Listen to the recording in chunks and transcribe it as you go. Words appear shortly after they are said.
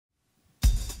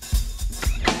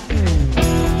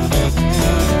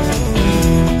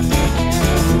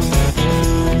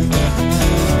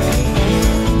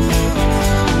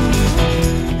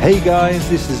Hey guys,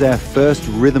 this is our first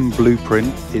rhythm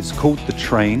blueprint. It's called The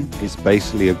Train. It's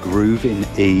basically a groove in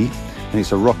E, and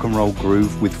it's a rock and roll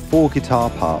groove with 4 guitar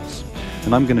parts.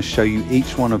 And I'm going to show you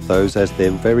each one of those as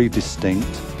they're very distinct.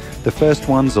 The first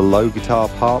one's a low guitar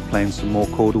part, playing some more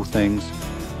chordal things.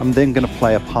 I'm then going to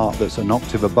play a part that's an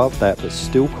octave above that, but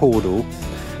still chordal.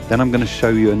 Then I'm going to show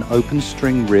you an open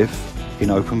string riff in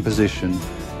open position.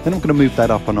 Then I'm going to move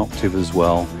that up an octave as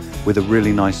well, with a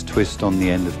really nice twist on the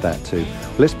end of that too.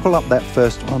 Let's pull up that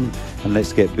first one and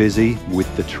let's get busy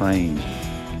with The Train.